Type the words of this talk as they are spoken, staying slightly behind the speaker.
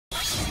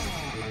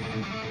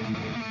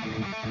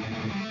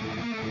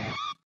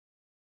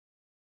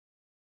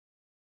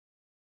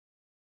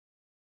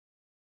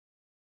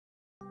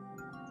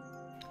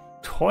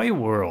Toy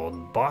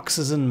World,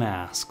 boxes and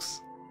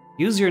masks.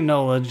 Use your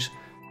knowledge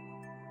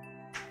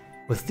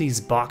with these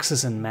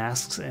boxes and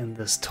masks in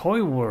this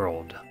toy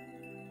world.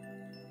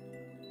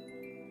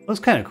 Looks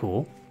kind of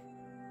cool.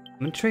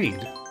 I'm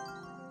intrigued.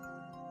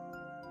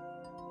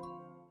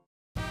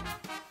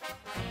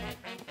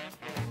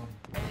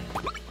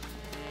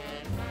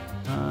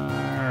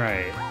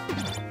 Alright.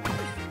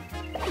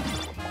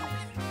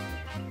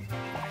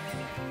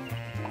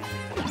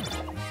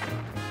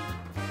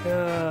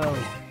 Go.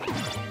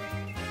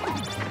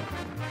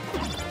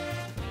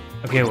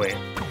 Okay, wait.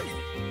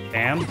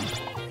 Bam,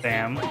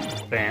 bam,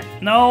 bam.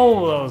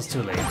 No, that was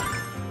too late.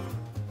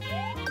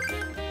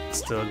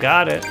 Still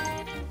got it.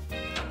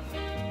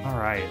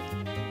 Alright.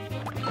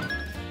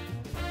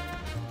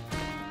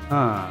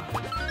 Huh.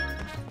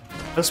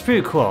 That's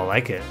pretty cool, I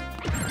like it.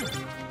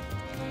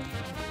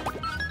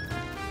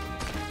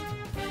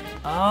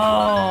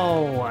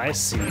 Oh, I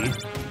see.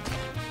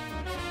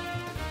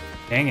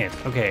 Dang it.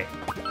 Okay.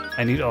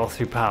 I need all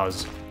 3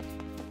 POWs.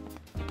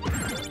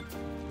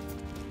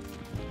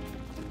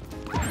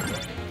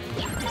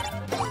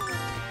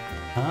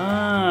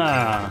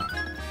 Ah.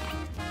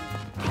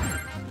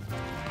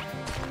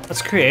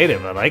 That's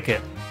creative, I like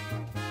it.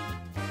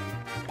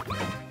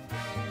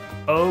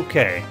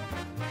 Okay.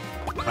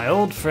 My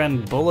old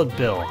friend Bullet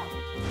Bill.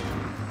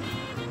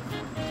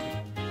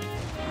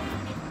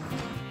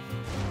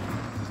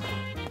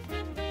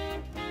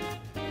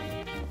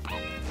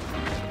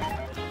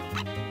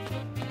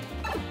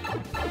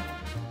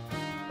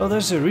 Oh,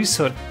 there's a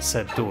reset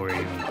door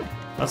even.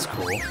 That's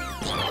cool.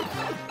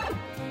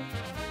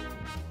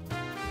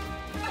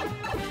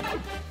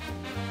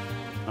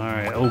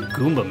 Alright, oh,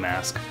 Goomba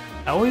mask.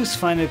 I always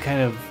find it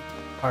kind of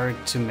hard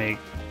to make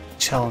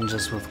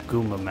challenges with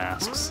Goomba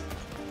masks.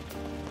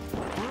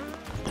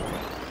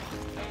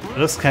 It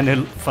looks kind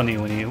of funny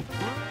when he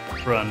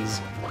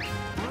runs.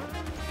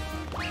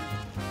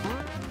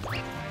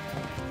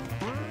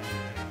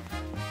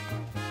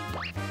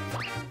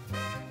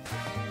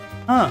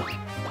 Huh.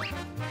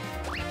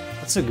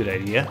 That's a good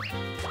idea.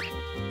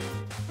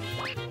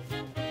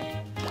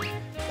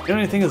 The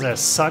only thing is I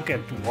suck at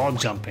wall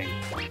jumping.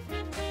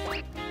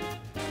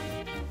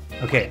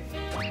 Okay.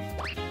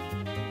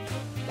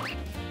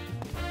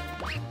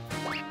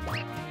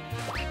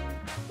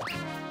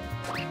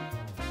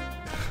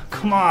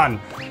 Come on!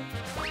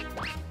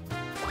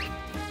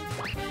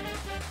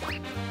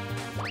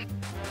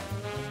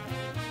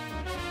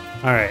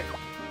 Alright.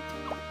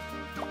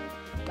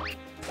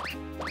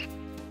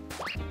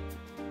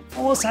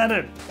 Almost had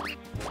it!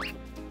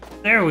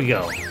 There we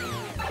go!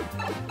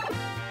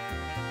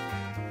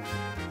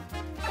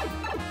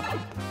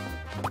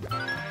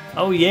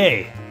 Oh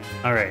yay!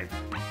 Alright.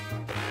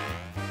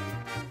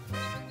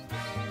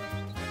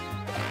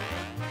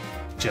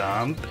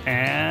 Jump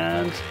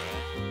and...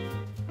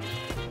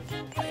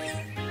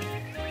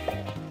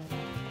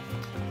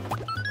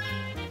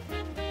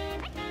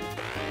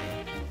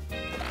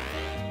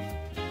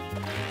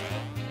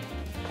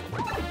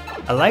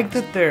 I like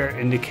that there are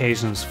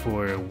indications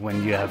for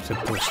when you have to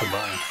push a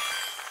button.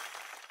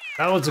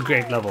 That was a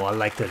great level, I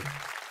liked it.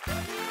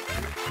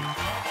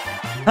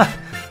 That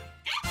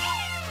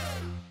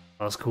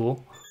was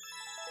cool.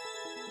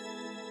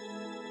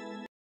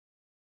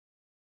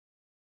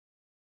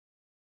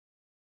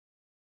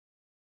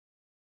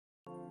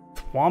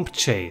 Swamp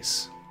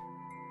Chase.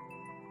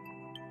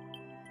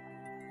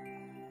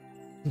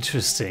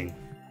 Interesting.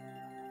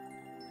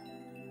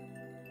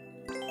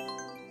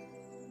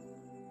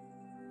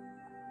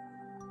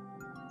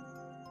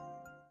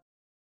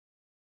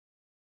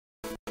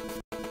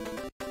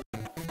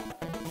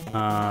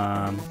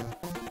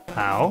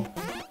 How?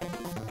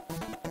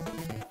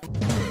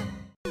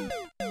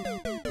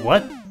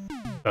 What?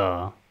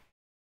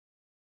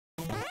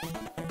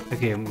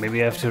 Okay,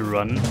 maybe I have to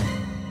run.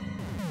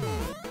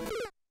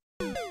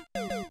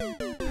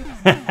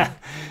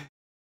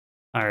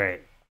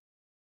 Alright.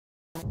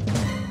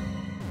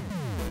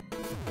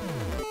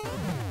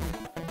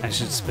 I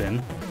should spin.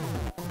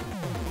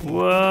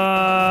 Whoa!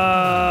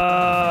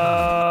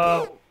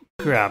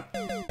 Crap.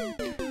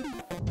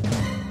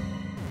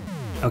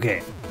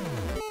 Okay.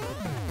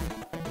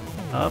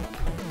 Up.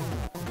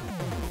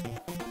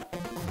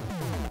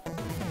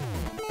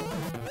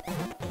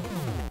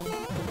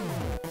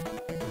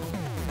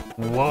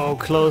 Whoa,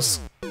 close.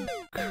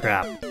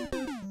 Crap.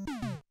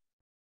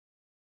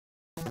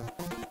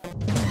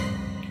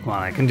 Come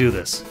on, I can do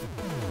this.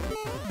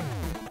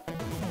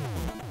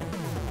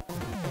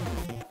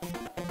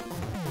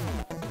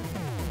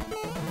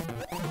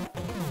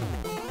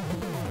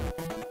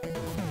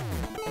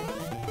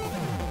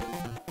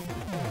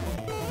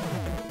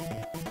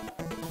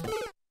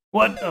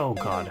 What? Oh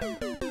god.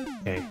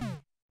 Okay.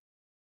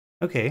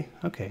 Okay,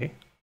 okay.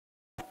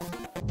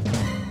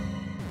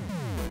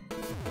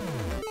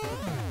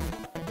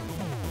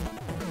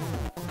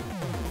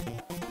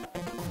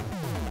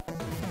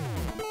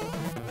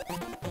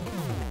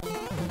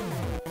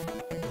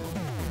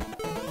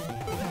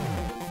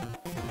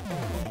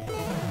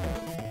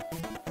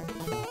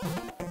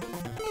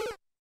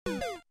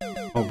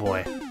 Oh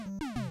boy.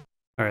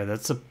 Alright,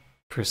 that's a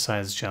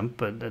precise jump,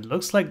 but it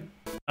looks like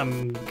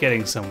I'm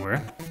getting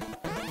somewhere.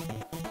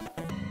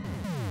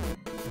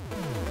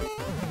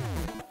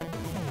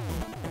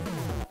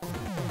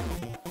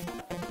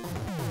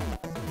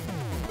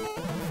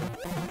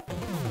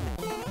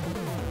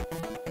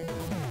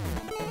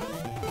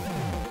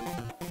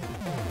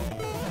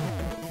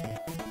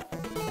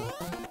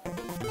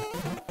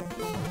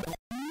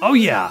 Oh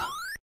yeah!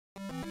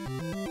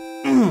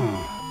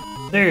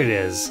 There it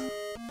is.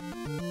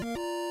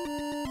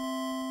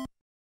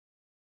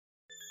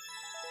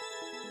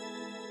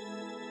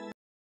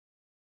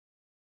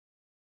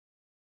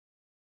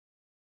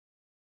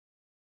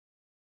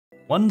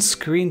 One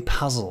screen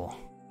puzzle.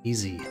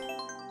 Easy.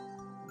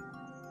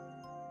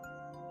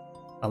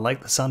 I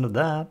like the sound of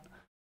that.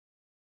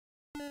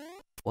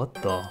 What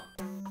the?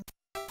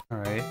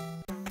 Alright.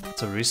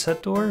 It's a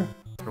reset door?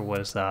 Or what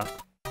is that?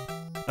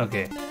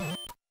 Okay.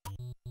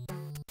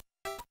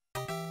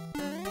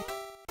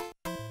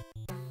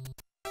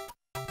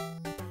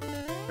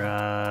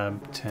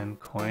 Grab 10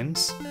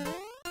 coins.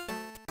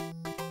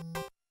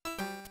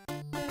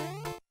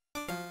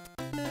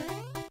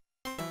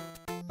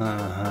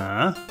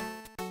 Uh-huh.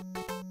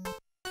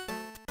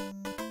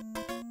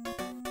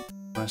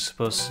 What am I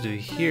supposed to do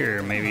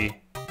here? Maybe...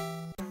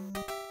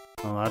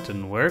 Well, that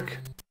didn't work.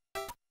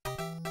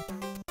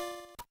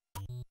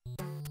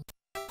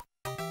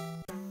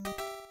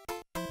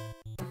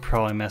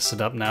 Probably messed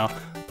it up now.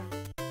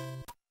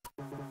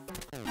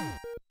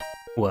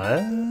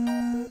 What?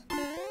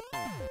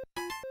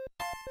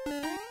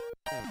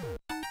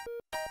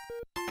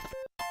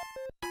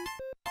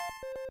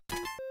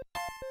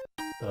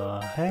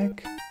 The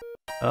heck?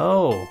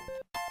 Oh!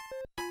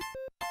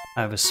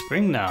 I have a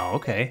spring now,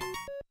 okay.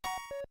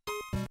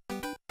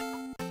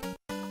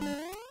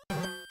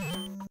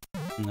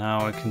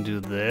 Now I can do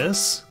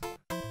this.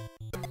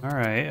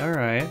 Alright,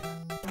 alright.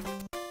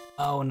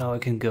 Oh, no, I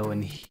can go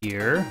in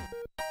here.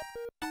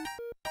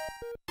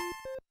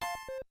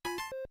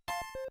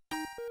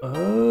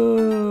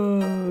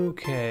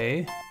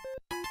 Okay.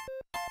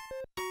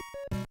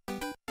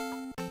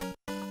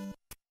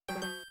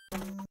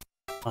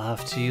 I'll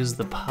have to use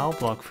the POW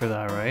block for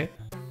that, right?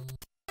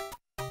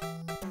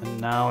 And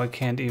now I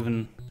can't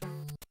even...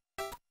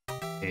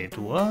 Wait,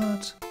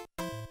 what?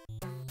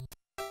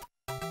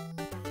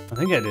 I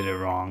think I did it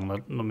wrong.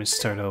 Let me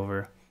start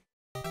over.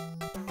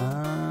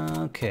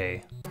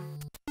 Okay.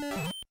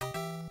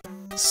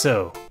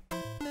 So.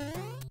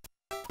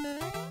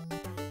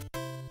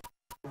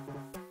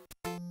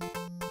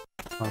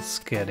 Let's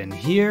get in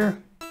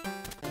here.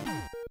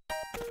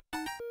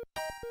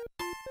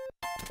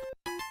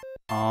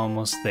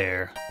 Almost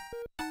there.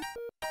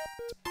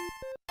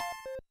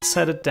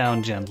 Set it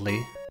down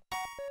gently.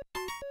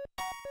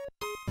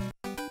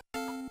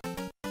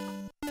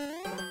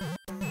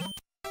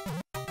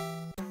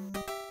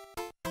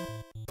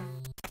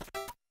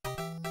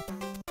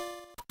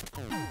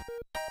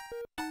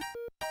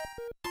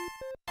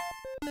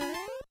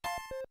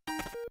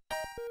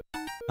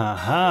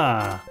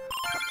 Aha!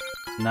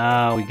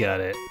 Now we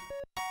got it.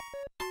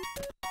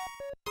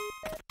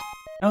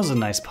 That was a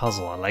nice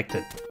puzzle, I liked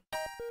it.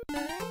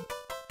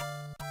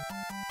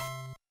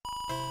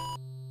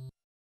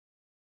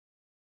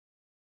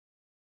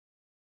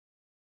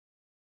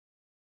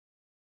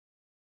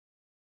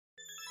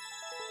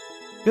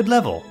 Good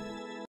level.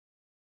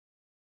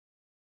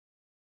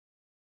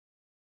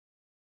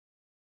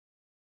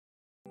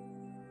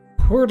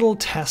 Portal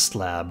Test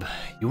Lab.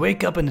 You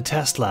wake up in a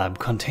test lab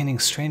containing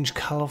strange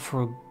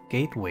colorful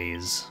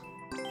gateways.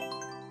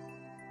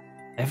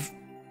 I've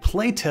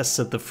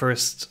playtested the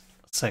first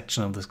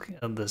section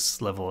of this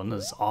level and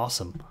it's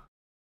awesome.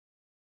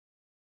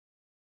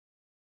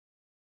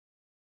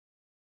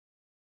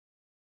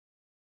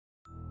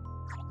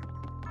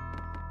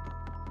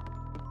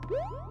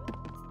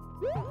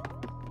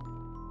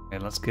 Okay,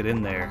 let's get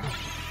in there.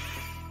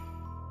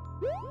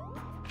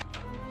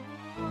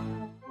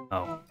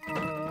 Oh.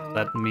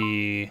 Let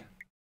me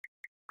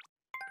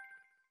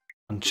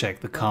uncheck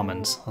the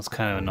comments. That's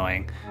kind of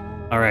annoying.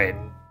 Alright.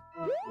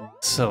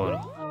 So,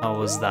 how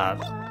was that?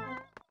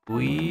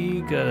 We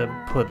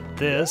gotta put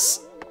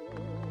this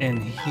in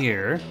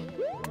here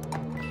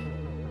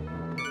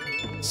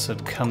so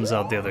it comes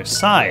out the other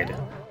side.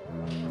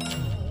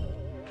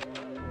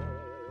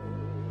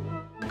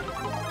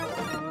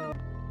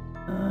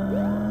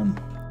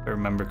 If I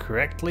remember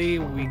correctly,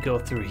 we go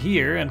through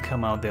here and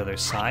come out the other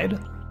side.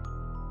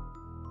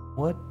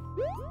 What?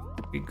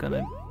 We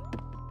gonna...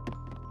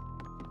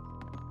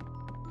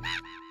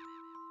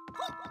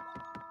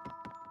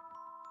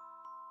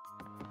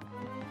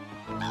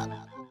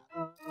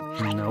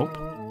 Nope.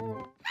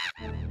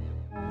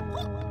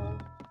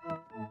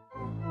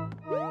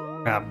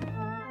 Crap.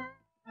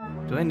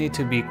 Do I need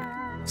to be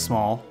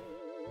small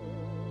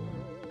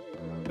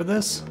for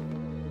this?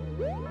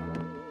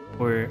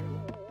 Or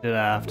did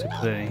I have to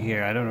put it in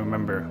here? I don't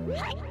remember.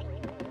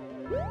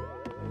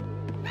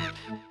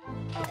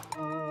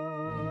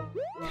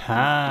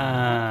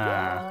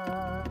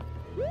 Ah.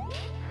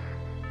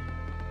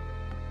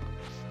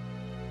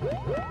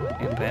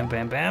 Bam, bam,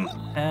 bam, bam,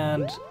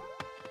 and...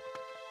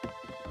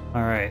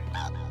 Alright.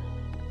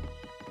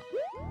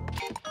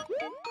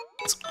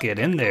 Let's get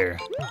in there.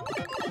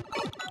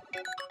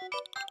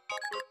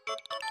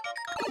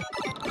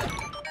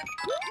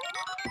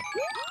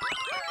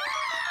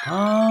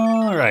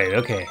 Alright,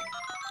 okay.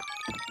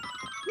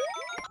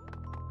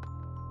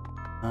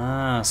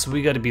 Ah, so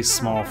we gotta be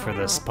small for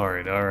this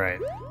part,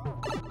 alright.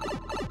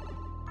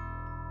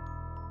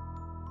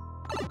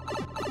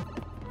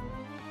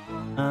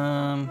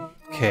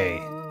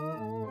 Okay.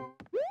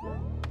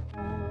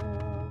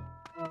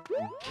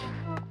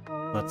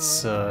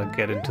 Let's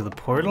get into the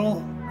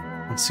portal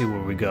and see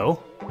where we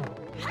go.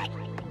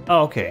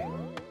 Oh, okay.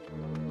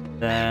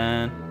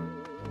 Then,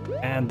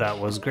 and that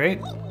was great.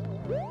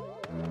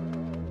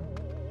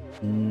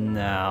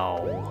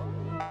 Now.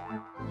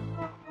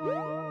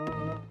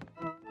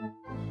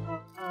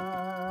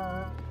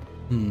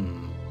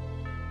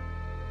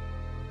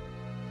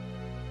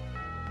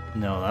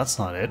 No, that's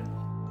not it.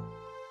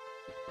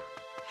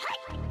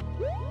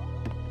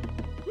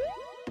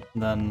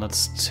 Then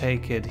let's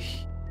take it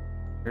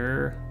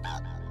here.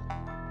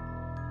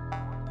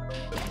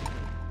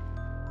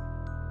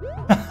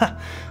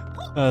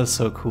 That's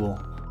so cool.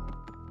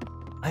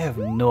 I have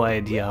no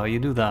idea how you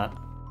do that.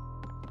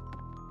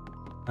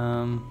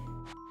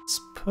 Let's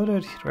put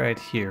it right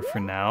here for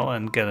now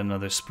and get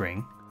another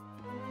spring.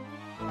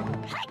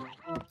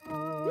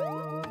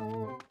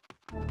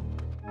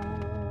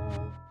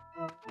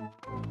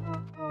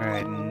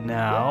 Alright,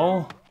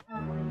 now...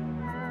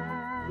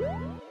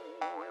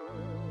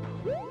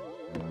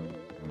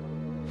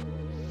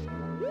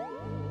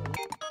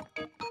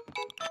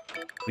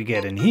 we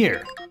get in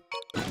here.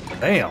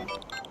 Bam!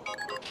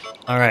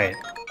 Alright,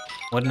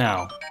 what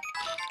now?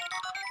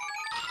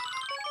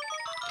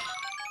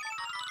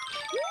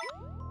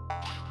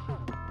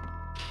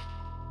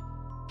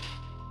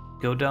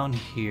 Go down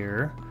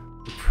here.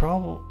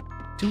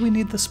 Do we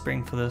need the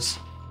spring for this?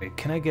 Wait,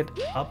 can I get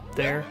up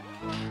there?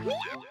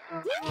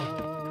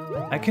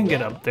 I can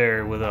get up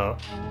there without...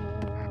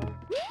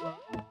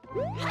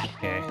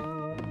 Okay.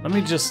 Let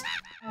me just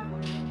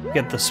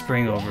get the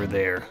spring over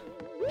there.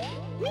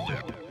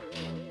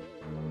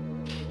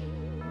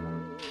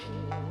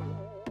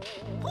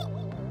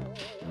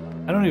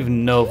 I don't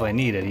even know if I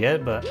need it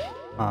yet, but...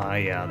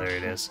 yeah, there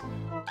it is.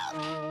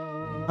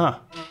 Huh.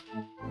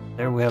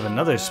 There we have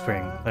another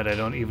spring that I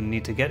don't even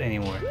need to get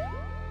anymore.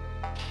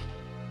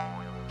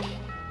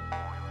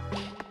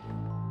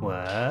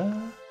 What?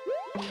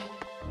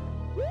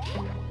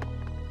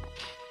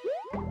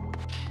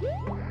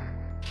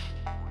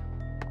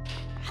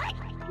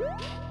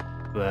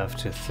 Do I have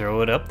to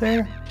throw it up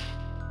there?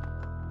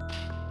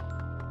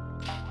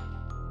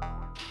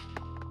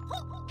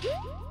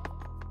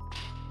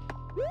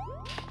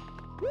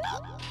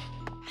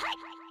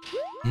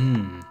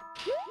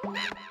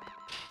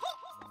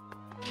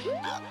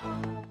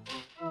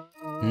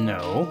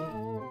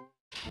 No.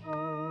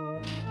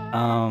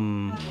 I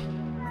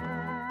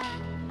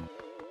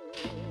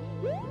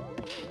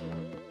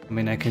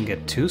mean, I can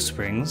get 2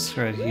 springs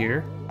right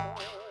here.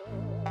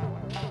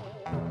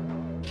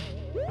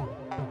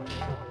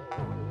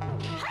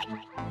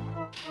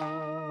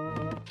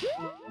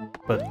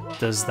 But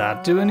does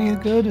that do any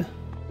good?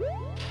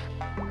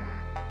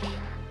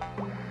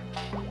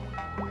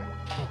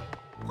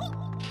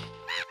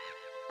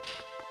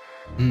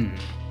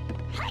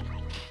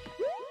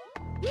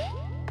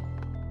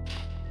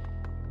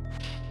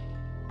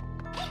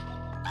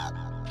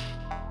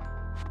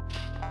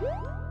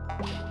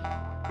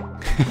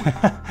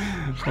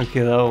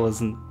 Okay, that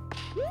wasn't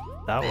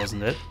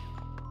it.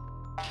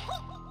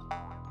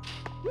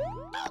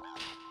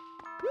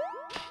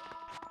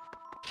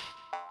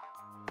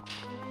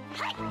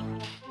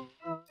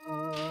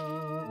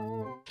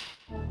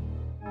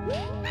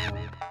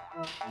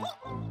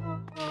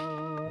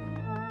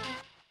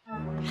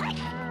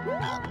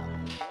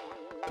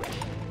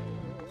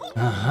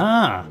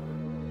 Aha!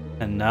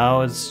 And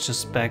now it's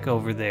just back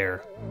over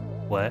there.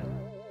 What?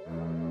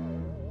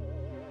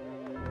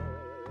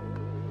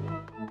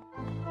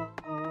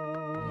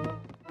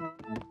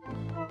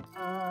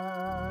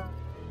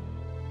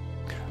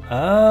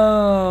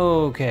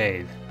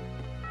 Okay.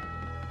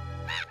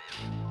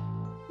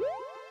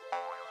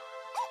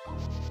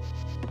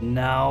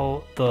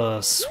 Now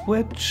the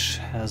switch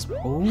has...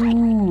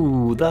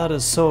 Ooh, that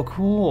is so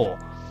cool.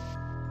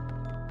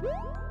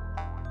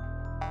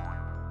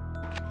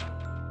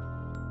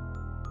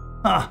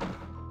 Ah,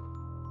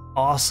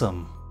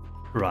 awesome.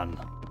 Run.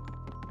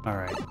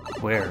 Alright,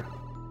 where?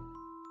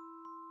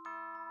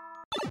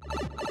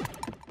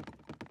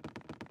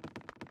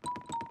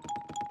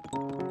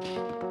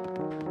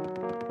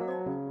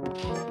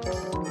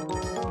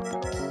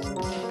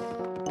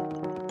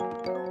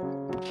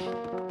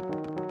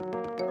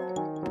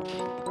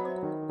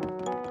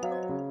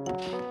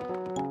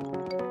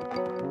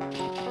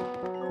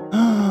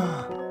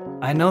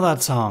 I know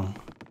that song.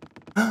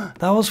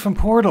 That was from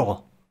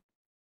Portal.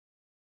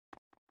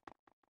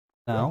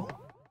 No?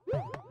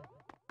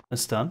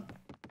 It's done?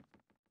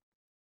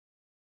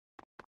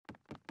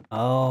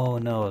 Oh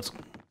no, it's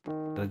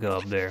Gotta go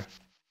up there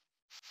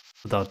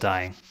without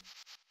dying.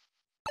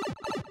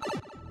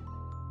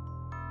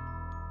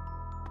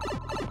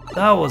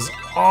 That was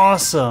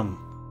awesome!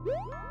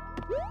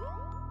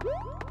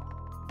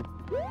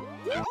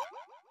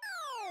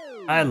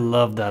 I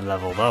love that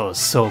level, that was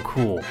so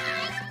cool.